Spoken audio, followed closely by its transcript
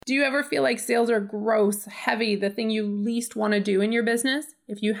Do you ever feel like sales are gross, heavy, the thing you least want to do in your business?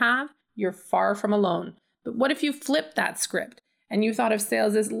 If you have, you're far from alone. But what if you flipped that script and you thought of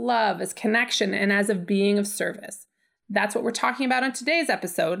sales as love, as connection, and as of being of service? That's what we're talking about on today's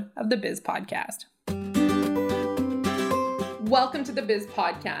episode of the Biz Podcast. Welcome to the Biz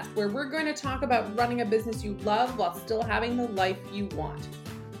Podcast, where we're going to talk about running a business you love while still having the life you want.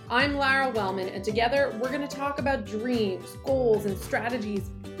 I'm Laura Wellman, and together we're going to talk about dreams, goals, and strategies,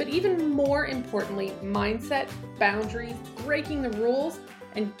 but even more importantly, mindset, boundaries, breaking the rules,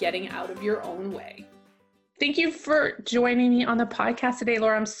 and getting out of your own way. Thank you for joining me on the podcast today,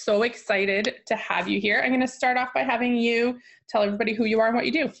 Laura. I'm so excited to have you here. I'm going to start off by having you tell everybody who you are and what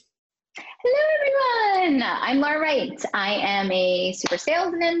you do. Hello, everyone. I'm Laura Wright. I am a super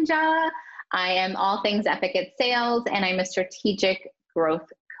sales ninja. I am all things epic at sales, and I'm a strategic growth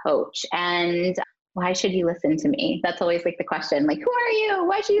coach. And why should you listen to me? That's always like the question, like, who are you?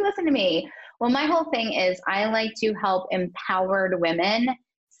 Why should you listen to me? Well, my whole thing is I like to help empowered women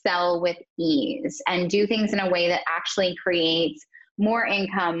sell with ease and do things in a way that actually creates more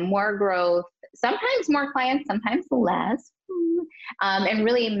income, more growth, sometimes more clients, sometimes less, and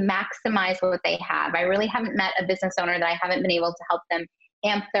really maximize what they have. I really haven't met a business owner that I haven't been able to help them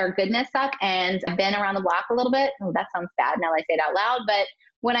amp their goodness up and been around the block a little bit. Oh, that sounds bad now that I say it out loud, but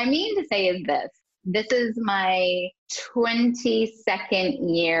what I mean to say is this. This is my 22nd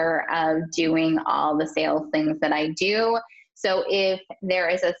year of doing all the sales things that I do. So if there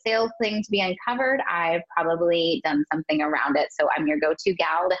is a sales thing to be uncovered, I've probably done something around it. So I'm your go-to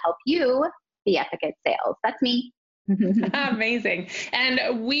gal to help you be epic at sales. That's me. Amazing.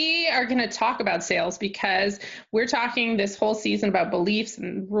 And we are going to talk about sales because we're talking this whole season about beliefs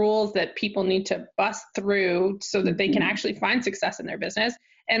and rules that people need to bust through so that they can actually find success in their business.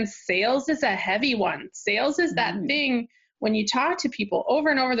 And sales is a heavy one. Sales is that thing when you talk to people over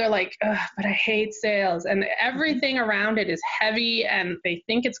and over, they're like, ugh, but I hate sales. And everything around it is heavy and they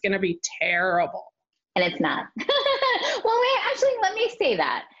think it's going to be terrible. And it's not. Well, wait, actually, let me say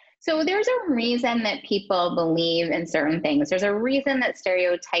that. So there's a reason that people believe in certain things. There's a reason that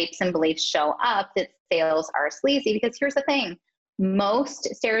stereotypes and beliefs show up that sales are sleazy, because here's the thing. Most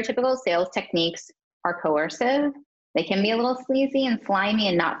stereotypical sales techniques are coercive. They can be a little sleazy and slimy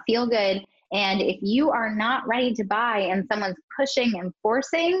and not feel good. And if you are not ready to buy and someone's pushing and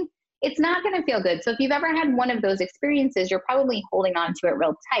forcing, it's not going to feel good. So if you've ever had one of those experiences, you're probably holding on to it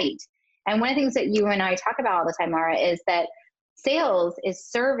real tight. And one of the things that you and I talk about all the time, Laura, is that sales is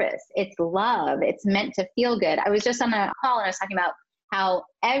service. It's love. It's meant to feel good. I was just on a call and I was talking about how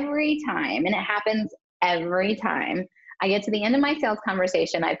every time, and it happens every time, I get to the end of my sales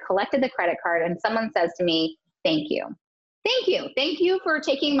conversation, I've collected the credit card and someone says to me, thank you. Thank you. Thank you for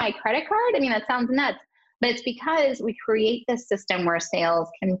taking my credit card. I mean, that sounds nuts, but it's because we create this system where sales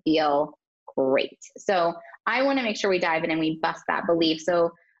can feel great. So I want to make sure we dive in and we bust that belief.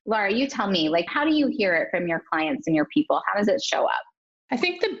 So Laura, you tell me, like, how do you hear it from your clients and your people? How does it show up? I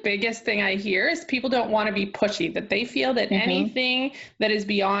think the biggest thing I hear is people don't want to be pushy, that they feel that anything that is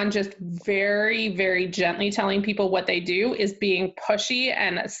beyond just very, very gently telling people what they do is being pushy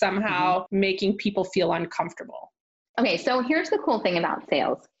and somehow making people feel uncomfortable. Okay, so here's the cool thing about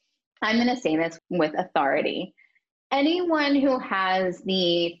sales. I'm going to say this with authority. Anyone who has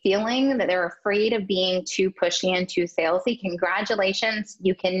the feeling that they're afraid of being too pushy and too salesy, congratulations,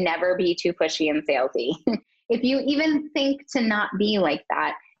 you can never be too pushy and salesy. If you even think to not be like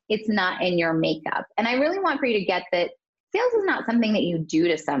that, it's not in your makeup. And I really want for you to get that sales is not something that you do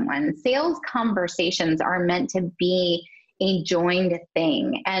to someone. Sales conversations are meant to be a joined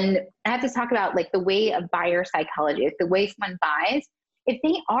thing. And I have to talk about like the way of buyer psychology, like the way someone buys. If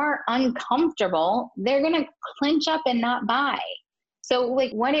they are uncomfortable, they're going to clench up and not buy. So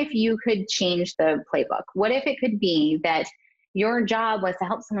like, what if you could change the playbook? What if it could be that your job was to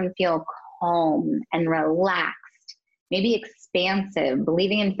help someone feel calm and relaxed, maybe expansive,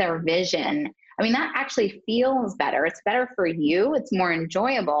 believing in their vision? I mean, that actually feels better. It's better for you. It's more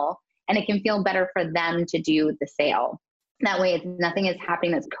enjoyable, and it can feel better for them to do the sale. That way, nothing is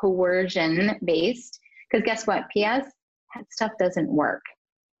happening that's coercion based. Because guess what? P.S. that stuff doesn't work.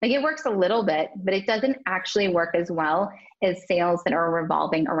 Like, it works a little bit, but it doesn't actually work as well as sales that are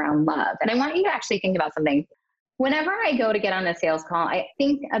revolving around love. And I want you to actually think about something. Whenever I go to get on a sales call, I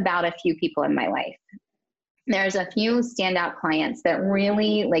think about a few people in my life. There's a few standout clients that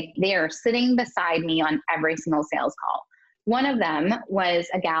really, like, they are sitting beside me on every single sales call. One of them was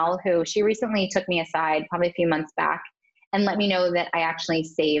a gal who she recently took me aside probably a few months back and let me know that I actually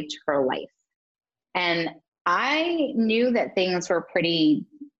saved her life. And I knew that things were pretty,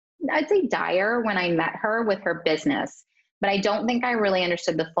 I'd say, dire when I met her with her business. but I don't think I really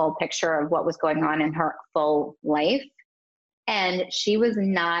understood the full picture of what was going on in her full life. And she was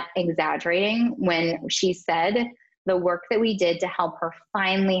not exaggerating when she said the work that we did to help her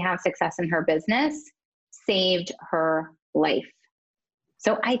finally have success in her business saved her life.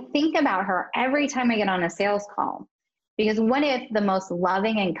 So I think about her every time I get on a sales call, because what if the most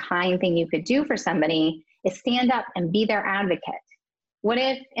loving and kind thing you could do for somebody is stand up and be their advocate? What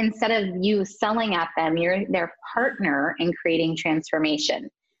if instead of you selling at them, you're their partner in creating transformation?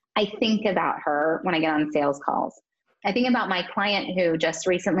 I think about her when I get on sales calls. I think about my client who just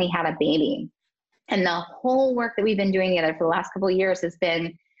recently had a baby. And the whole work that we've been doing together for the last couple of years has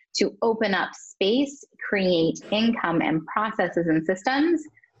been to open up space, create income and processes and systems.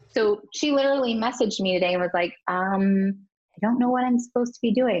 So she literally messaged me today and was like, I don't know what I'm supposed to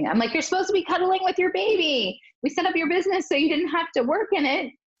be doing. I'm like, you're supposed to be cuddling with your baby. We set up your business so you didn't have to work in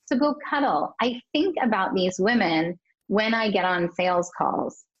it. So go cuddle. I think about these women when I get on sales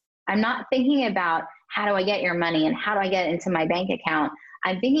calls. I'm not thinking about how do I get your money and how do I get it into my bank account.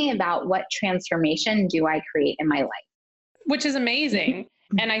 I'm thinking about what transformation do I create in my life. Which is amazing.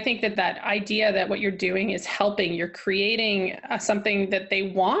 And I think that that idea that what you're doing is helping, you're creating something that they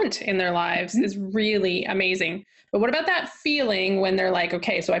want in their lives is really amazing. But what about that feeling when they're like,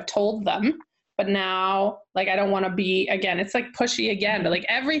 okay, so I've told them, but now like, I don't want to be, again, it's like pushy again, but like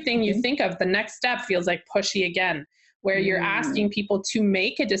everything you think of, the next step feels like pushy again, where you're asking people to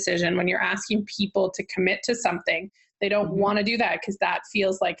make a decision, when you're asking people to commit to something. They don't want to do that because that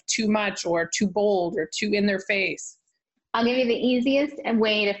feels like too much or too bold or too in their face. I'll give you the easiest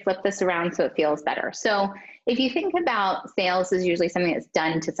way to flip this around so it feels better. So if you think about sales is usually something that's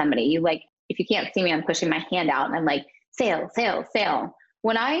done to somebody. You like, if you can't see me, I'm pushing my hand out and I'm like, sale, sale, sale.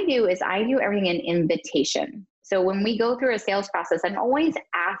 What I do is I do everything in invitation. So when we go through a sales process, I'm always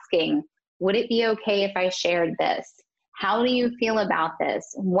asking, would it be okay if I shared this? How do you feel about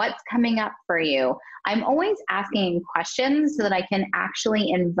this? What's coming up for you? I'm always asking questions so that I can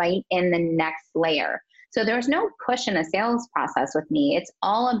actually invite in the next layer. So there's no push in a sales process with me. It's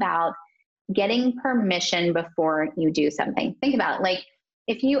all about getting permission before you do something. Think about it. Like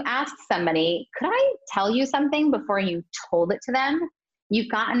if you ask somebody, could I tell you something before you told it to them? You've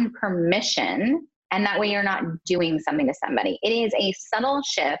gotten permission, and that way you're not doing something to somebody. It is a subtle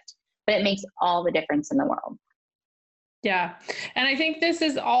shift, but it makes all the difference in the world. Yeah. And I think this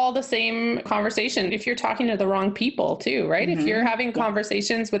is all the same conversation if you're talking to the wrong people too, right? If you're having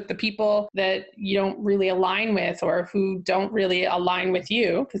conversations with the people that you don't really align with or who don't really align with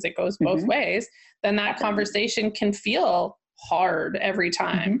you, because it goes both ways, then that conversation can feel hard every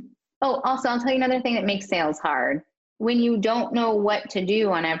time. Oh, also, I'll tell you another thing that makes sales hard. When you don't know what to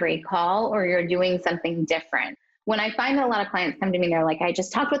do on every call or you're doing something different. When I find that a lot of clients come to me and they're like, I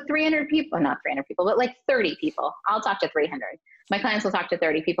just talked with 300 people, not 300 people, but like 30 people. I'll talk to 300. My clients will talk to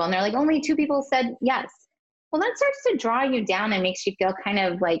 30 people and they're like, only 2 people said yes. Well, that starts to draw you down and makes you feel kind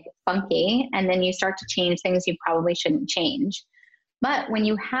of like funky. And then you start to change things you probably shouldn't change. But when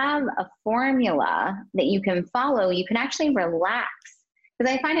you have a formula that you can follow, you can actually relax.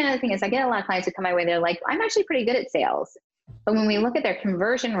 Because I find another thing is I get a lot of clients who come my way, they're like, I'm actually pretty good at sales. But when we look at their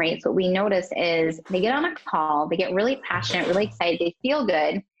conversion rates, what we notice is they get on a call, they get really passionate, really excited, they feel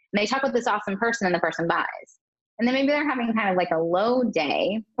good, and they talk with this awesome person and the person buys. And then maybe they're having kind of like a low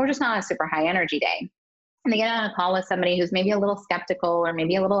day or just not a super high energy day. And they get on a call with somebody who's maybe a little skeptical or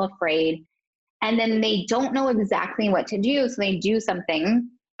maybe a little afraid. And then they don't know exactly what to do. So they do something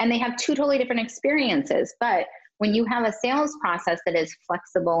and they have 2 totally different experiences. But when you have a sales process that is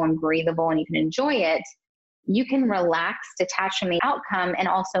flexible and breathable and you can enjoy it, you can relax, detach from the outcome, and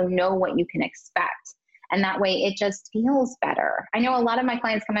also know what you can expect. And that way it just feels better. I know a lot of my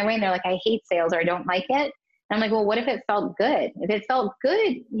clients come my way and they're like, I hate sales or I don't like it. And I'm like, well, what if it felt good? If it felt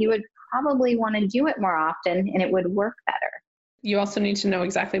good, you would probably want to do it more often and it would work better. You also need to know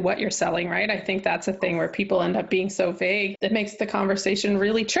exactly what you're selling, right? I think that's a thing where people end up being so vague that makes the conversation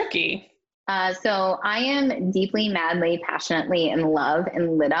really tricky. So I am deeply, madly, passionately in love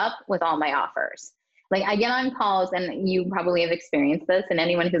and lit up with all my offers. Like I get on calls and you probably have experienced this, and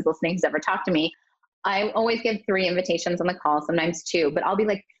anyone who's listening who's ever talked to me, I always give 3 invitations on the call, sometimes 2, but I'll be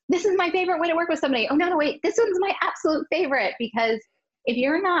like, this is my favorite way to work with somebody. Oh, no, wait, this one's my absolute favorite. Because if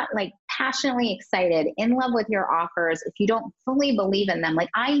you're not like passionately excited, in love with your offers, if you don't fully believe in them, like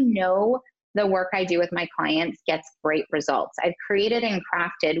I know the work I do with my clients gets great results. I've created and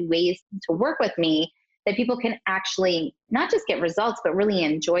crafted ways to work with me that people can actually not just get results, but really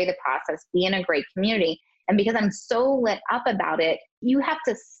enjoy the process, be in a great community. And because I'm so lit up about it, you have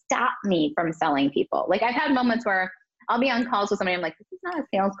to stop me from selling people. Like I've had moments where I'll be on calls with somebody. I'm like, this is not a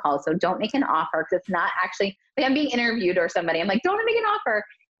sales call. So don't make an offer because it's not actually, like I'm being interviewed or somebody. I'm like, don't make an offer.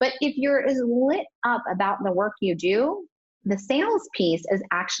 But if you're as lit up about the work you do, the sales piece is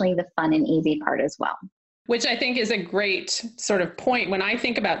actually the fun and easy part as well. Which I think is a great sort of point. When I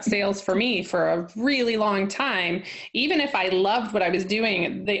think about sales for me for a really long time, even if I loved what I was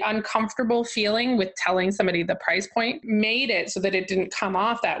doing, the uncomfortable feeling with telling somebody the price point made it so that it didn't come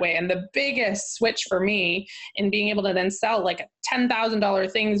off that way. And the biggest switch for me in being able to then sell like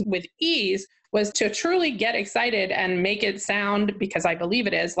 $10,000 things with ease was to truly get excited and make it sound, because I believe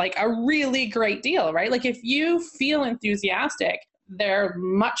it is, like a really great deal, right? Like if you feel enthusiastic, they're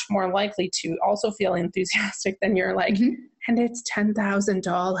much more likely to also feel enthusiastic than you're like, and it's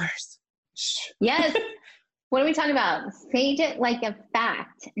 $10,000. Yes. What are we talking about? Say it like a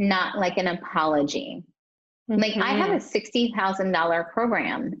fact, not like an apology. Like I have a $60,000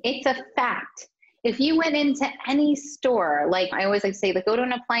 program. It's a fact. If you went into any store, like I always like to say, like go to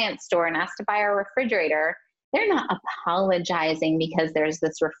an appliance store and ask to buy a refrigerator, they're not apologizing because there's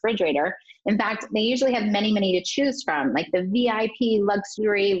this refrigerator. In fact, they usually have many, many to choose from, like the VIP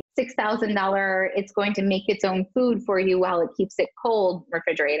luxury $6,000, it's going to make its own food for you while it keeps it cold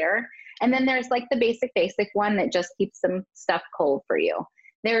refrigerator. And then there's like the basic one that just keeps some stuff cold for you.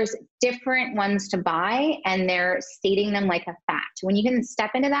 There's different ones to buy and they're stating them like a fact. When you can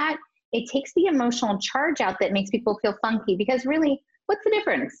step into that, it takes the emotional charge out that makes people feel funky, because really, what's the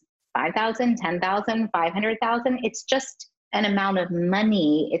difference? 5,000, 10,000, 500,000. It's just an amount of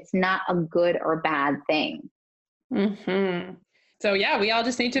money. It's not a good or bad thing. So yeah, we all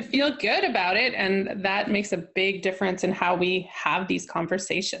just need to feel good about it. And that makes a big difference in how we have these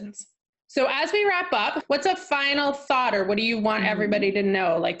conversations. So as we wrap up, what's a final thought, or what do you want everybody to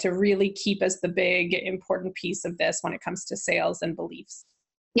know, like to really keep as the big important piece of this when it comes to sales and beliefs?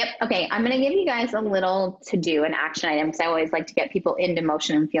 Yep. Okay. I'm going to give you guys a little to do, an action item, because I always like to get people into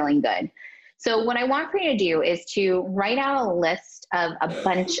motion and feeling good. So what I want for you to do is to write out a list of a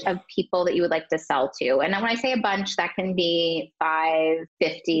bunch of people that you would like to sell to. And when I say a bunch, that can be 5,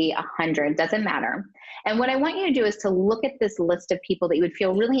 50, 100, doesn't matter. And what I want you to do is to look at this list of people that you would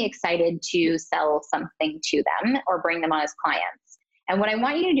feel really excited to sell something to them or bring them on as clients. And what I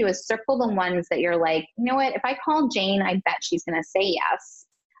want you to do is circle the ones that you're like, you know what, if I call Jane, I bet she's going to say yes.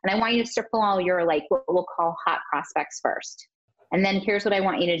 And I want you to circle all your, like, what we'll call hot prospects first. And then here's what I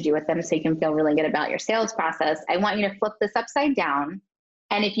want you to do with them so you can feel really good about your sales process. I want you to flip this upside down.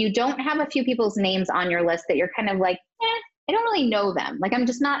 And if you don't have a few people's names on your list that you're kind of like, I don't really know them. Like, I'm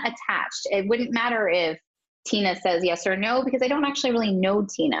just not attached. It wouldn't matter if Tina says yes or no, because I don't actually really know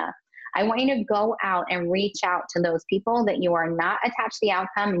Tina. I want you to go out and reach out to those people that you are not attached to the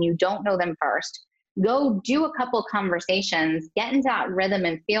outcome and you don't know them first. Go do a couple conversations, get into that rhythm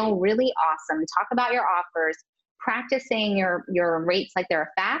and feel really awesome. Talk about your offers, practicing your rates like they're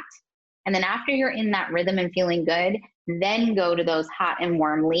a fact. And then after you're in that rhythm and feeling good, then go to those hot and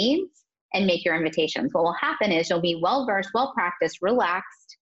warm leads and make your invitations. What will happen is you'll be well-versed, well-practiced,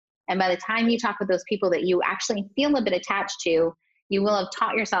 relaxed. And by the time you talk with those people that you actually feel a bit attached to, you will have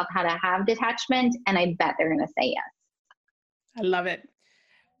taught yourself how to have detachment. And I bet they're going to say yes. I love it.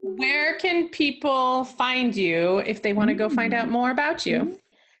 Where can people find you if they want to go find out more about you?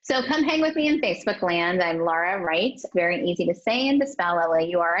 So come hang with me in Facebook land. I'm Laura Wright. Very easy to say and to spell, Laura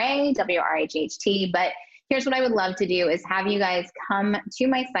Wright. But here's what I would love to do is have you guys come to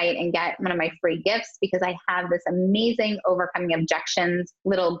my site and get one of my free gifts, because I have this amazing overcoming objections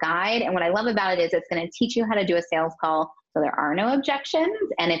little guide. And what I love about it is it's going to teach you how to do a sales call so there are no objections.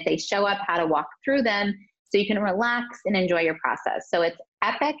 And if they show up, how to walk through them so you can relax and enjoy your process. So it's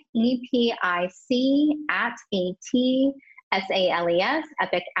EPIC, EPIC @ATSALES,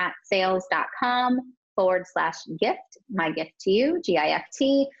 epic@sales.com/gift, my gift to you,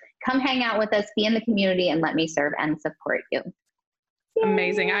 GIFT. Come hang out with us, be in the community, and let me serve and support you. Yay.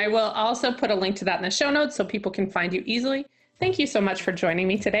 Amazing. I will also put a link to that in the show notes so people can find you easily. Thank you so much for joining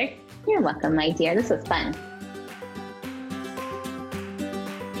me today. You're welcome, my dear. This was fun.